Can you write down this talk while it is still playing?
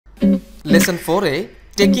Lesson 4a,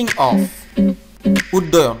 taking off.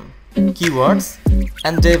 Uddayan. Keywords: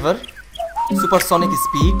 endeavor, supersonic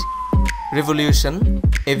speed, revolution,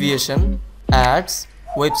 aviation, ads,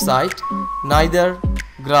 website, neither,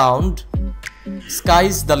 ground,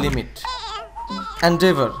 sky's the limit.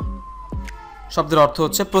 Endeavor শব্দের অর্থ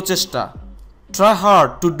হচ্ছে প্রচেষ্টা। Try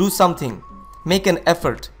hard to do something, make an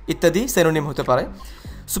effort ইত্যাদি synonym হতে পারে।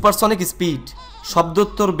 Supersonic speed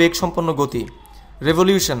শব্দোত্তর বেগ সম্পন্ন গতি।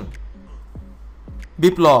 Revolution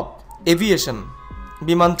বিপ্লব। Aviation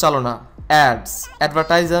বিমান চালনা। অ্যাডস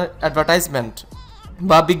অ্যাডভার্টাইজমেন্ট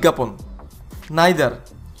বা বিজ্ঞাপন। নাইদার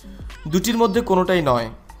দুটির মধ্যে কোনোটাই নয়।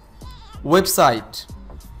 ওয়েবসাইট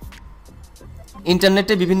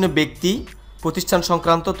ইন্টারনেটে বিভিন্ন ব্যক্তি প্রতিষ্ঠান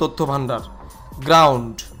সংক্রান্ত তথ্য ভাণ্ডার।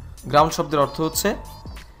 গ্রাউন্ড শব্দের অর্থ হচ্ছে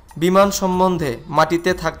বিমান সম্বন্ধে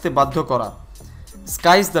মাটিতে থাকতে বাধ্য করা।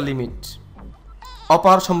 স্কাইজ দ্য লিমিট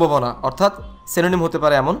অপার সম্ভাবনা, অর্থাৎ সিনোনিম হতে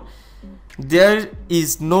পারে এমন there is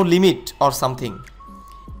no limit or something.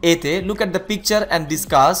 এতে look at the picture and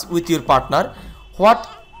discuss with your partner what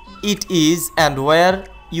it is and wire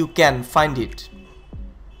you can find it.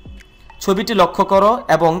 ছবিটি লক্ষ্য করো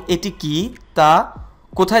এবং এটি কি তা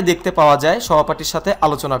কোথায় দেখতে পাওয়া যায় সহপাঠীর সাথে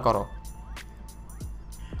আলোচনা করো।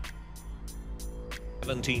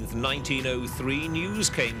 17th 1903, news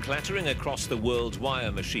came clattering across the world's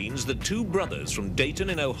wire machines that two brothers from Dayton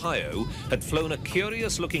in Ohio had flown a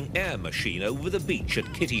curious-looking air machine over the beach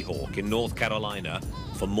at Kitty Hawk in North Carolina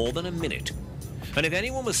for more than a minute. And if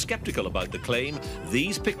anyone was skeptical about the claim,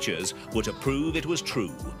 these pictures were to prove it was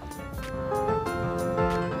true.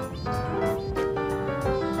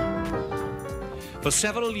 For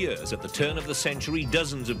several years at the turn of the century,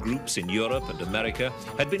 dozens of groups in Europe and America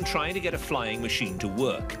had been trying to get a flying machine to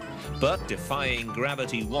work. But defying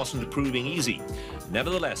gravity wasn't proving easy.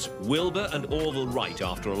 Nevertheless, Wilbur and Orville Wright,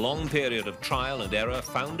 after a long period of trial and error,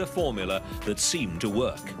 found a formula that seemed to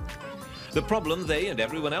work. The problem they and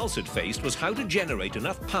everyone else had faced was how to generate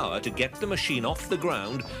enough power to get the machine off the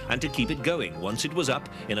ground and to keep it going once it was up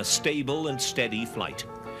in a stable and steady flight.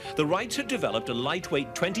 The Wrights had developed a lightweight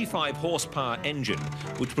 25 horsepower engine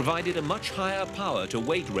which provided a much higher power to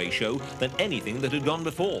weight ratio than anything that had gone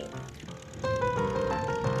before.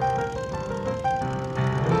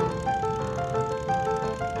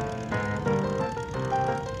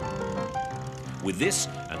 With this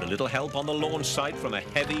and a little help on the launch site from a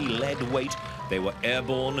heavy lead weight, they were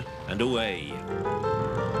airborne and away.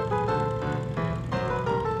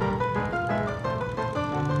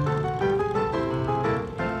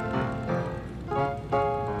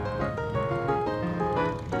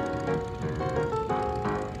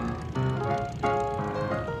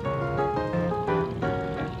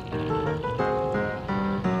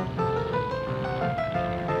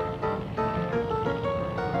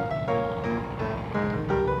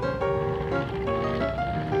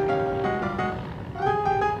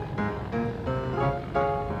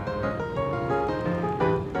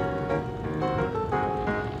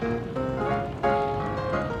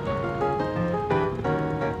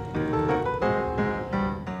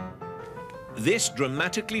 This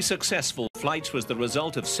dramatically successful flight was the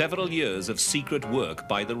result of several years of secret work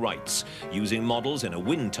by the Wrights, using models in a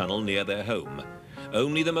wind tunnel near their home.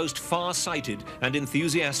 Only the most far-sighted and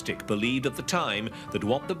enthusiastic believed at the time that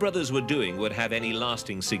what the brothers were doing would have any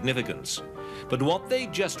lasting significance. But what they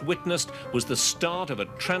just witnessed was the start of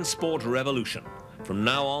a transport revolution. From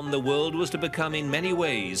now on, the world was to become in many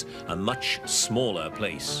ways a much smaller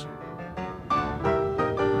place.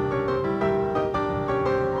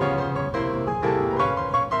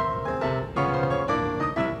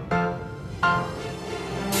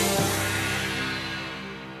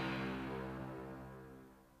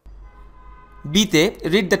 B-তে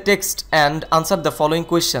read the text and answer the following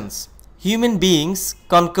questions. Human beings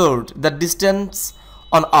conquered the distance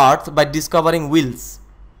on earth by discovering wheels.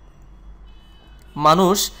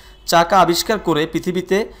 মানুষ চাকা আবিষ্কার করে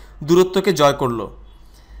পৃথিবীতে দূরত্বকে জয় করল।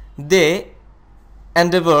 They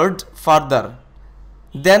endeavored further.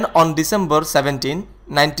 Then on December 17,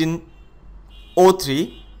 1903,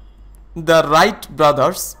 the Wright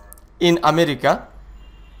brothers in America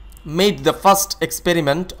made the first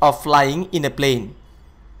experiment of flying in a plane.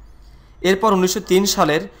 এরপর 1903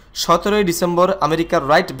 সালের 17 December আমেরিকার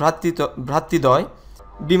right ভ্রাতৃদ্বয়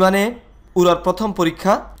বিমানে উড়ার প্রথম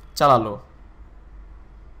পরীক্ষা চালালো।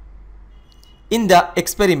 In the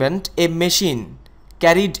experiment, a machine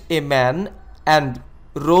carried a man and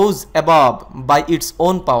rose above by its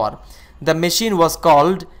own power. The machine was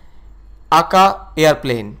called Aka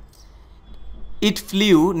airplane. It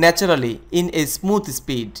flew naturally in a smooth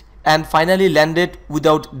speed and finally landed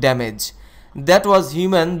without damage. That was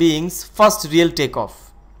human beings' first real takeoff.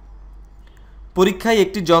 পরীক্ষায়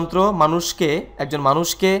একটি যন্ত্র একজন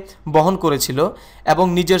মানুষকে বহন করেছিল এবং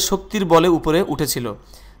নিজের শক্তির বলে উপরে উঠেছিল।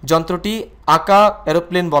 যন্ত্রটি আঁকা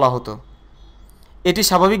এরোপ্লেন বলা হতো। এটি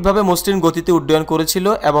স্বাভাবিকভাবে মসৃণ গতিতে উড্ডয়ন করেছিল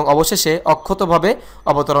এবং অবশেষে অক্ষতভাবে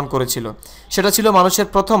অবতরণ করেছিল। সেটা ছিল মানুষের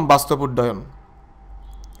প্রথম বাস্তব উড্ডয়ন।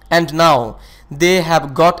 And now they have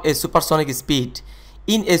got a supersonic speed.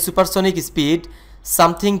 In a supersonic speed,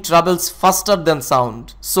 something travels faster than sound.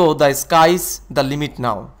 So the sky's the limit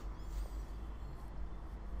now.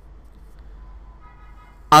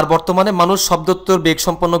 আর বর্তমানে মানুষ শব্দোত্তর বেগ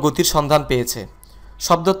সম্পন্ন গতির সন্ধান পেয়েছে।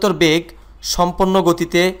 শব্দোত্তর বেগ সম্পন্ন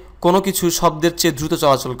গতিতে কোনো কিছু শব্দের চেয়ে দ্রুত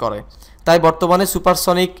চলাচল করে, তাই বর্তমানে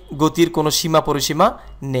সুপারসনিক গতির কোনো সীমা পরিসীমা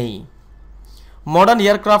নেই। Modern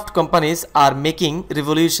aircraft companies are making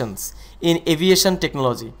revolutions in aviation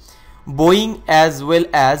technology. Boeing as well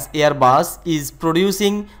as Airbus is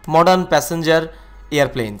producing modern passenger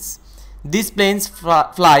airplanes. These planes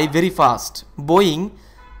fly very fast. Boeing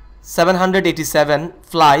 787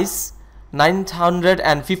 flies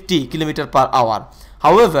 950 km per hour.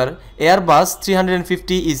 However, Airbus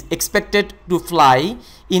 350 is expected to fly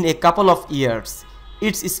in a couple of years.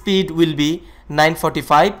 Its speed will be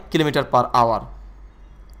 945 km per hour.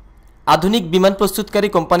 আধুনিক বিমান প্রস্তুতকারী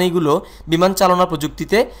কোম্পানিগুলো বিমান চালনা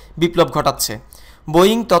প্রযুক্তিতে বিপ্লব ঘটাচ্ছে।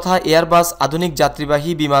 Boeing তথা Airbus আধুনিক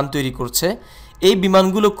যাত্রীবাহী বিমান তৈরি করছে। এই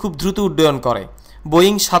বিমানগুলো খুব দ্রুত উড্ডয়ন করে।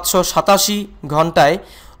 বোয়িং 787 ঘন্টায়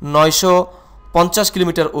 950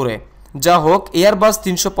 কিলোমিটার ওড়ে। যা হোক, এয়ারবাস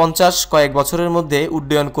 350 কয়েক বছরের মধ্যে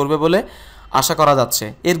উড্ডয়ন করবে বলে আশা করা যাচ্ছে।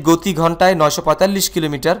 এর গতি ঘন্টায় 945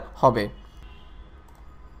 কিলোমিটার হবে।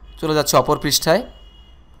 চলে যাচ্ছে অপর পৃষ্ঠায়।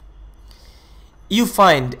 You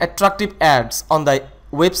find attractive ads on the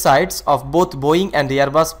websites of both Boeing and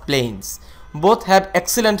Airbus planes. Both have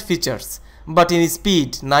excellent features, but in speed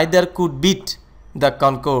neither could beat the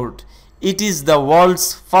Concorde. It is the world's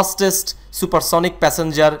fastest supersonic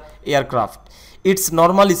passenger aircraft. Its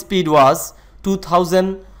normal speed was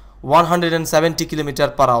 2,170 km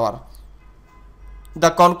per hour.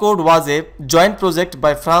 The Concorde was a joint project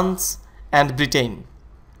by France and Britain.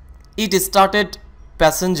 It started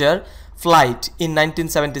passenger flight in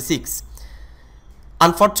 1976.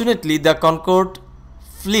 Unfortunately, the Concorde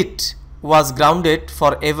fleet was grounded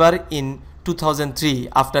forever in 2003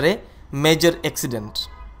 after a major accident.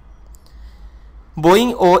 Boeing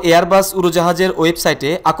O Airbus উড়োজাহাজের ওয়েবসাইটে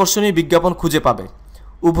আকর্ষণীয় বিজ্ঞাপন খুঁজে পাবে।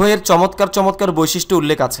 উভয়ের চমৎকার বৈশিষ্ট্য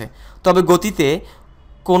উল্লেখ আছে, তবে গতিতে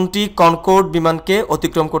কোনটি কনকর্ড বিমানকে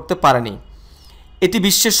অতিক্রম করতে পারেনি। এটি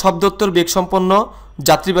বিশ্বের শব্দোত্তর বেগসম্পন্ন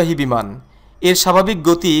যাত্রীবাহী বিমান। এর স্বাভাবিক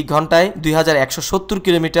গতি ঘন্টায় 2170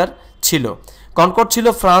 কিলোমিটার ছিল। কনকর্ড ছিল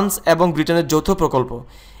ফ্রান্স এবং ব্রিটেনের যৌথ প্রকল্প।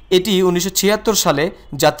 এটি 1976 সালে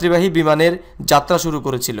যাত্রীবাহী বিমানের যাত্রা শুরু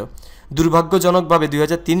করেছিল। দুর্ভাগ্যজনকভাবে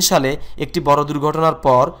 2003 সালে একটি বড় দুর্ঘটনার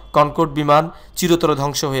পর কনকর্ড বিমান চিরতরে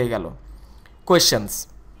ধ্বংস হয়ে গেল। Questions.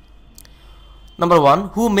 Number 1,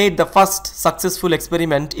 who made the first successful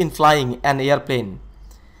experiment in flying an airplane?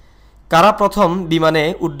 কারা প্রথম বিমানে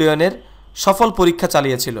উড্ডয়নের সফল পরীক্ষা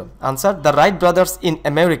চালিয়েছিল? Answer, the right brothers in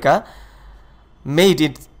America made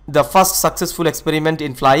it the first successful experiment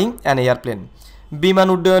in flying an airplane. বিমান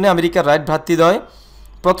উড্ডয়নে আমেরিকার রাইট ভ্রাতৃদ্বয়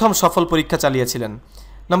প্রথম সফল পরীক্ষা চালিয়েছিলেন।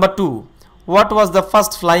 Number 2, what was the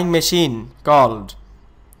first flying machine called?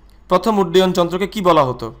 প্রথম উড্ডয়ন যন্ত্রকে কি বলা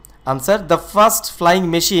হতো? Answer, the first flying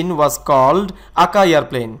machine was called আকা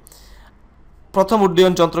এয়ারপ্লেন। প্রথম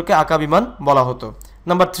উড্ডয়ন যন্ত্রকে আকা বিমান বলা হতো।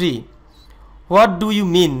 Number 3, what do you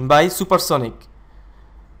mean by supersonic?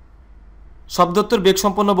 শব্দোত্তর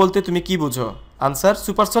বেগসম্পন্ন বলতে তুমি কি বুঝো? Answer,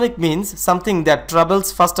 supersonic means something that travels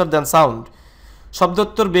ফাস্টার than sound.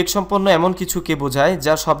 শব্দোত্তর বেগসম্পন্ন এমন কিছুকে বোঝায়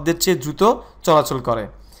যা শব্দের চেয়ে দ্রুত চলাচল করে।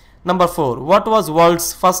 Number 4, what was world's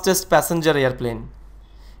fastest passenger airplane?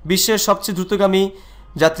 বিশ্বের সবচেয়ে দ্রুতগামী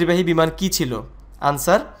যাত্রীবাহী বিমান কি ছিল?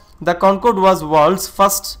 Answer, the Concord was world's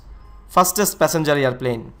fastest passenger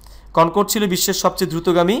airplane. Concord ছিল বিশ্বের সবচেয়ে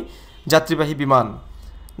দ্রুতগামী যাত্রীবাহী বিমান।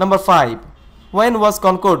 Number 5, when was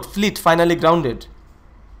Concord fleet finally grounded?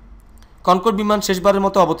 Concord বিমান শেষবারের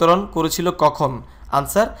মতো অবতরণ করেছিল কখন?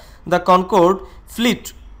 Answer, the Concord fleet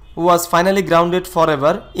was finally grounded for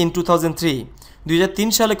ever in 2003। 2003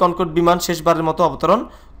 সালে কনকর্ড বিমান শেষবারের মতো অবতরণ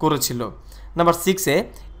করেছিল। Number 6-এ,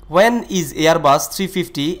 when is Airbus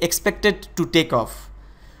 350 expected to take off?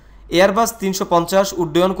 Airbus 350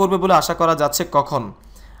 উড্ডয়ন করবে বলে আশা করা যাচ্ছে কখন?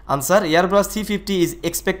 Answer, Airbus 350 is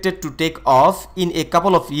expected to take off in a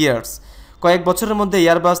couple of years. কয়েক বছরের মধ্যে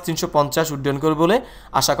এয়ারবাস 350 উড্ডয়ন করবে বলে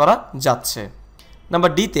আশা করা যাচ্ছে।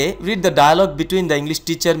 নাম্বার ডিতে, read the dialogue between the English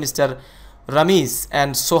teacher mister রামিস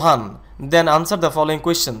and Sohan, then answer the following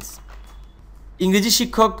questions. ইংরেজি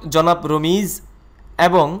শিক্ষক জনাব রমিজ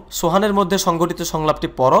এবং সোহানের মধ্যে সংগঠিত সংলাপটি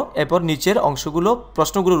পড়ো, এরপর নিচের অংশগুলো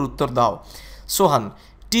প্রশ্নগুলোর উত্তর দাও। সোহান: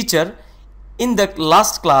 teacher, in the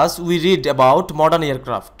last class we read about modern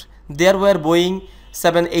aircraft. There were Boeing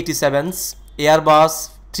 787s, Airbus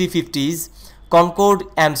 350s, Concorde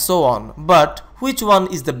and so on. But which one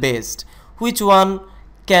is the best? Which one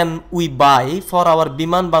can we buy for our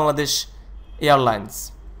Biman Bangladesh Airlines?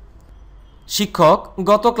 শিক্ষক: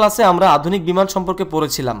 গত ক্লাসে আমরা আধুনিক বিমান সম্পর্কে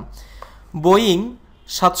পড়েছিলাম। Boeing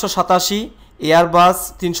 787, Airbus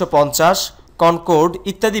 350, কনকোর্ড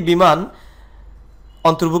ইত্যাদি বিমান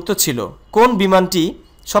অন্তর্ভুক্ত ছিল। কোন বিমানটি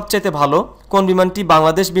সবচেয়ে ভালো, কোন বিমানটি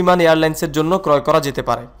বাংলাদেশ বিমান এয়ারলাইন্সের জন্য ক্রয় করা যেতে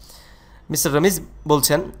পারে? মিস্টার রমিজ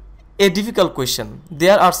বলছেন, এ difficult question,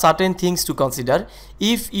 there are certain things to consider.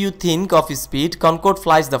 If you think of speed, কনকোর্ড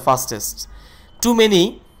flies the fastest. Two many,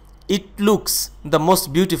 it looks the most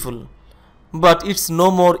beautiful, but it's no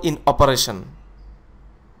more in operation.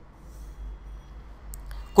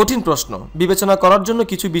 কঠিন প্রশ্ন, বিবেচনা করার জন্য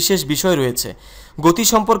কিছু বিশেষ বিষয় রয়েছে। গতি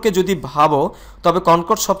সম্পর্কে যদি ভাবো তবে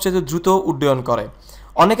কনকর্ড সবচেয়ে দ্রুত উড্ডয়ন করে।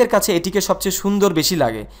 অনেকের কাছে এটিকে সবচেয়ে সুন্দর বেশি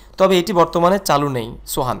লাগে, তবে এটি বর্তমানে চালু নেই।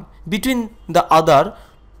 সোহান: between the other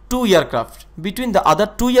two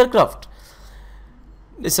aircraft.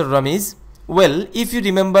 Mister Ramiz: well, if you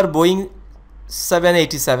remember Boeing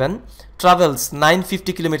 787 travels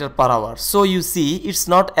 950 km/h, so you see it's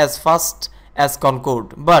not as fast as Concorde,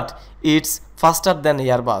 but it's faster than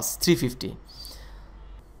Airbus 350.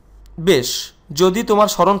 বেশ, যদি তোমার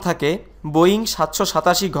স্মরণ থাকে বোয়িং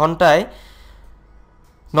 787 ঘন্টায়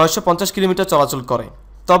 950 কিলোমিটার চলাচল করে,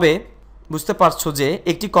 তবে বুঝতে পারছো যে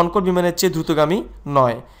একটি কনকর্ড বিমানের চেয়ে দ্রুতগামী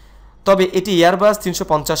নয়, তবে এটি এয়ারবাস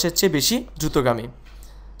 350-এর চেয়ে বেশি দ্রুতগামী।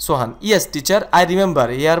 সোহান: yes teacher, I remember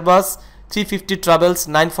Airbus 350 travels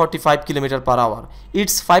 945 km/h.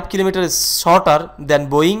 It's 5 km shorter than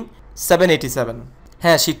Boeing 787.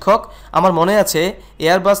 হ্যাঁ শিক্ষক, আমার মনে আছে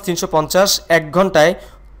এয়ারবাস 350 এক ঘন্টায়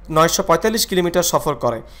 945 কিলোমিটার সফর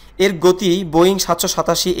করে। এর গতি বোয়িং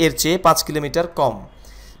 787 এর চেয়ে 5 কিলোমিটার কম।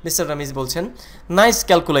 মিস্টার রামিজ বলছেন, nice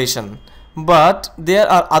calculation, but there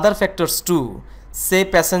R other factors two, say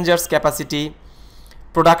passengers capacity,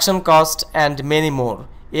 production cost and many more.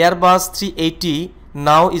 Airbus 380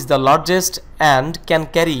 now is the largest and can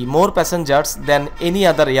carry more passengers than any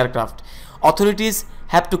other aircraft. Authorities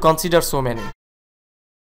have to consider so many.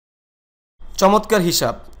 চমৎকার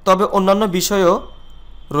হিসাব, তবে অন্যান্য বিষয়ও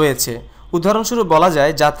রয়েছে। উদাহরণস্বরূপ বলা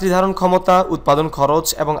যায় যাত্রী ধারণ ক্ষমতা, উৎপাদন খরচ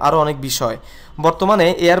এবং আরও অনেক বিষয়। বর্তমানে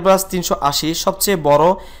এয়ারবাস 380 সবচেয়ে বড়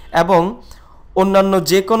এবং অন্যান্য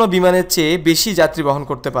যে কোনো বিমানের চেয়ে বেশি যাত্রী বহন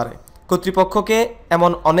করতে পারে। কর্তৃপক্ষকে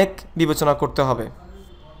এমন অনেক বিবেচনা করতে হবে।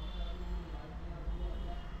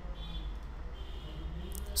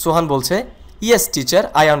 সোহান বলছে, ইয়েস টিচার,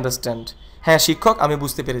 আই আন্ডারস্ট্যান্ড। হ্যাঁ শিক্ষক, আমি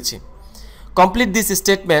বুঝতে পেরেছি। Complete this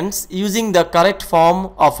statements using the correct form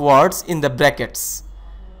of words in the brackets.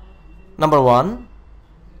 Number 1,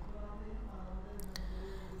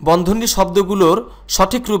 বন্ধনী শব্দগুলোর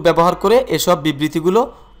সঠিক রূপ ব্যবহার করে এসব বিবৃতিগুলো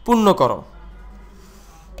পূর্ণ করো।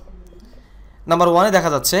 নাম্বার 1-এ দেখা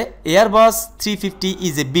যাচ্ছে Airbus 350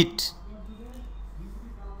 is a bit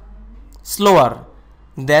slower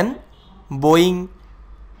then Boeing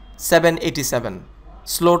 787।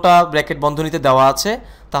 স্লোটা bracket বন্ধনীতে দেওয়া আছে,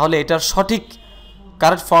 তাহলে এটার সঠিক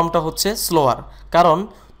কারেক্ট ফর্মটা হচ্ছে স্লোয়ার, কারণ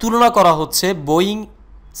তুলনা করা হচ্ছে বোয়িং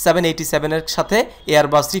 787-এর সাথে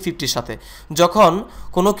এয়ারবাস 350-র সাথে। যখন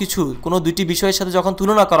কোনো দুইটি বিষয়ের সাথে যখন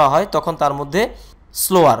তুলনা করা হয় তখন তার মধ্যে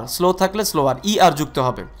স্লো থাকলে স্লোয়ার আর যুক্ত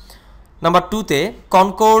হবে। Number 2-তে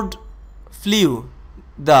Concord flew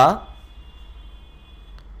the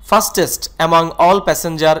fastest among all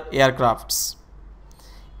passenger aircrafts.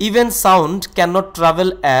 Even sound cannot travel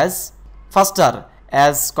as faster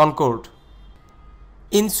as Concorde.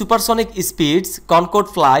 In supersonic speeds, Concorde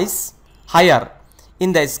flies higher in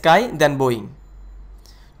the sky than Boeing.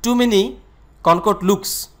 Too many, Concorde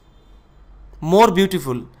looks more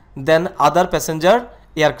beautiful than other passenger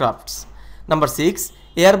aircrafts. Number 6,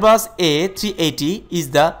 Airbus A380 is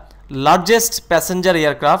the largest passenger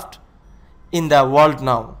aircraft in the world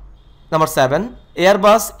now. Number 7,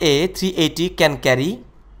 Airbus A380 can carry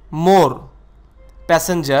more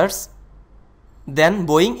passengers than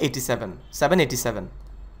Boeing 787.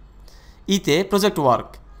 E-te project work.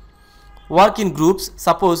 Work in groups.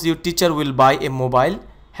 Suppose your teacher will buy a mobile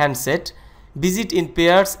handset. Visit in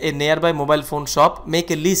pairs a nearby mobile phone shop. Make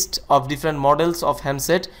a list of different models of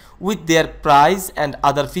handset with their price and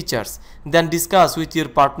other features. Then discuss with your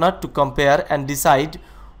partner to compare and decide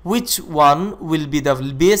which one will be the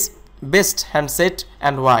best handset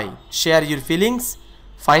and why. Share your feelings,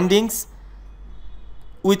 findings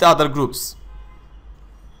with other groups.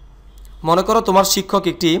 মনে করো তোমার শিক্ষক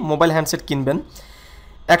একটি mobile handset কিনবেন।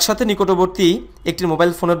 একসাথে নিকটবর্তী একটি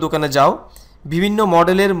mobile ফোনের দোকানে যাও, বিভিন্ন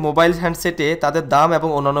মডেলের মোবাইল হ্যান্ডসেটে তাদের দাম এবং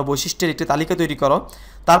অন্যান্য বৈশিষ্ট্যের একটি তালিকা তৈরি করো।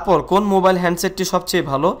 তারপর কোন মোবাইল হ্যান্ডসেটটি সবচেয়ে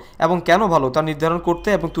ভালো এবং কেন ভালো তা নির্ধারণ করতে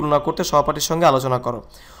এবং তুলনা করতে সহপাঠীর সঙ্গে আলোচনা করো।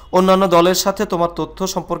 অন্যান্য দলের সাথে তোমার তথ্য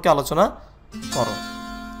সম্পর্কে আলোচনা করো।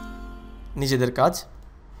 নিজেদের কাজ।